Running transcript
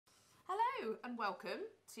Hello and welcome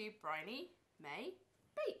to Bryony May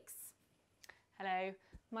Bakes. Hello,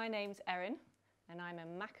 my name's Erin and I'm a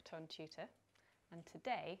Makaton tutor, and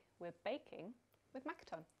today we're baking with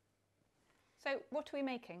Makaton. So what are we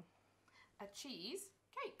making? A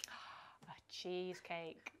cheesecake. A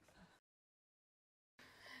cheesecake.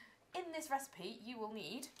 In this recipe you will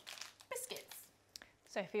need biscuits,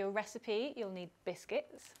 So for your recipe you'll need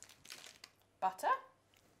biscuits, butter,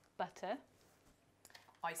 butter,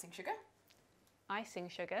 icing sugar,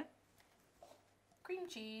 cream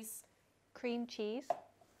cheese,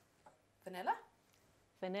 vanilla,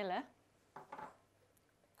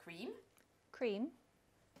 cream,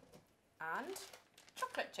 and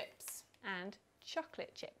chocolate chips.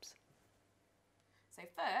 So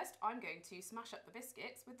first I'm going to smash up the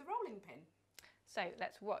biscuits with the rolling pin. So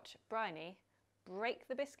let's watch Bryony break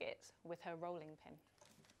the biscuits with her rolling pin.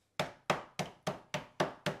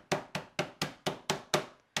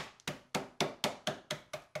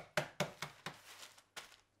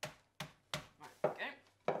 Right, there we go.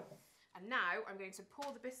 And now I'm going to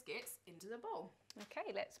pour the biscuits into the bowl.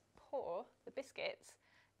 Okay, let's pour the biscuits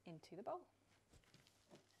into the bowl.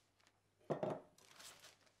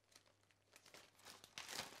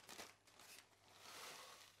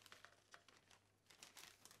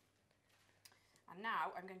 And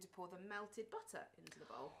now I'm going to pour the melted butter into the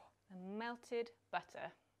bowl. The melted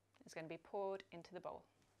butter is going to be poured into the bowl.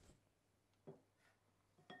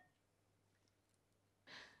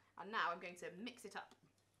 And now I'm going to mix it up.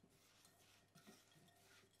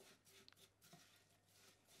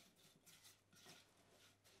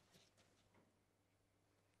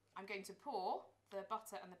 I'm going to pour the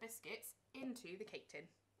butter and the biscuits into the cake tin.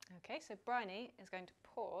 Okay, so Bryony is going to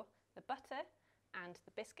pour the butter and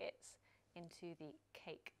the biscuits into the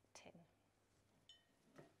cake tin.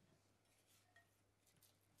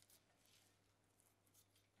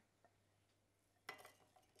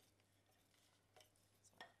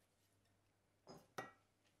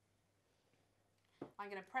 I'm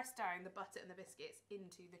going to press down the butter and the biscuits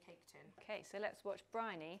into the cake tin. Okay, so let's watch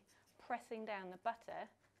Bryony pressing down the butter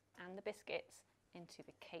and the biscuits into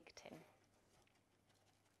the cake tin.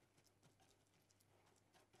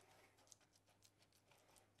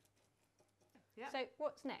 Yeah. So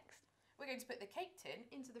what's next? We're going to put the cake tin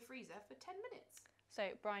into the freezer for 10 minutes. So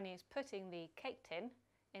Bryony is putting the cake tin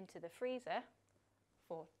into the freezer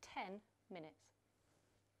for 10 minutes.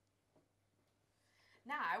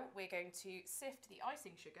 Now we're going to sift the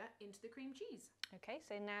icing sugar into the cream cheese. Okay,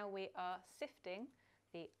 so now we are sifting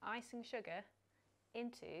the icing sugar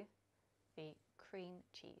into the cream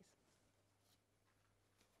cheese.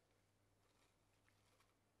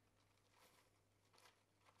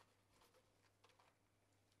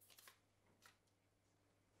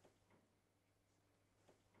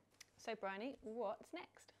 So Bryony, what's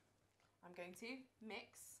next? I'm going to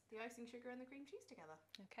mix the icing sugar and the cream cheese together.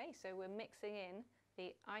 Okay, so we're mixing in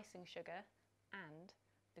the icing sugar and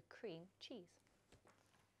the cream cheese.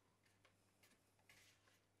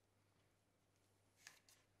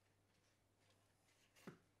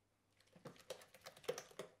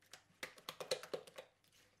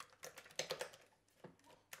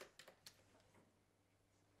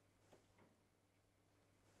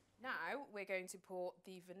 Now we're going to pour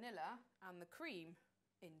the vanilla and the cream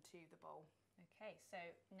into the bowl. Okay, so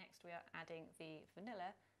next we are adding the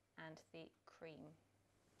vanilla and the cream.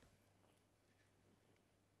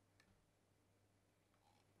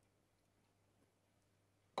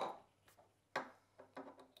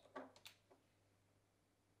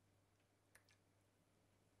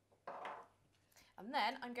 And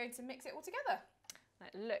then I'm going to mix it all together.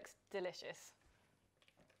 That looks delicious.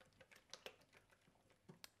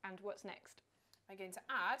 And what's next? I'm going to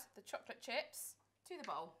add the chocolate chips to the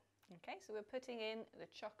bowl. Okay, so we're putting in the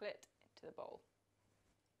chocolate into the bowl.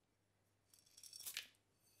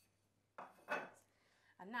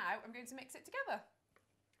 And now I'm going to mix it together.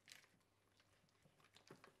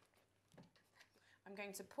 I'm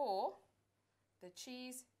going to pour the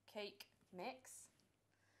cheesecake mix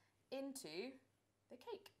into the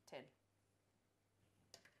cake tin.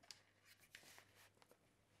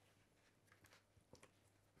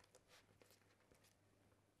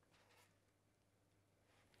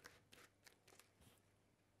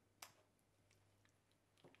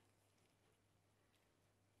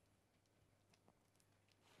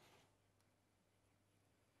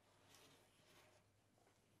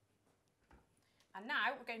 And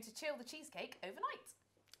now we're going to chill the cheesecake overnight.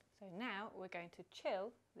 So now we're going to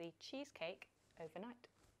chill the cheesecake overnight.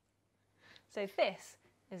 So this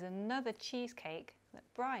is another cheesecake that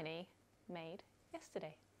Bryony made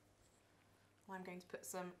yesterday. I'm going to put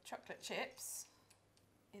some chocolate chips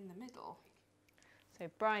in the middle. So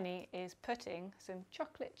Bryony is putting some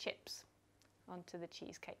chocolate chips onto the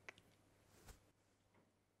cheesecake.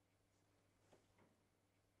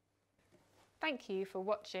 Thank you for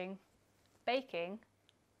watching Baking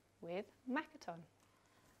with Makaton.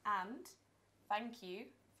 And thank you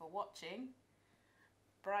for watching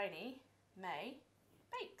Bryony May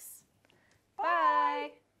Bakes.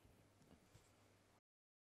 Bye!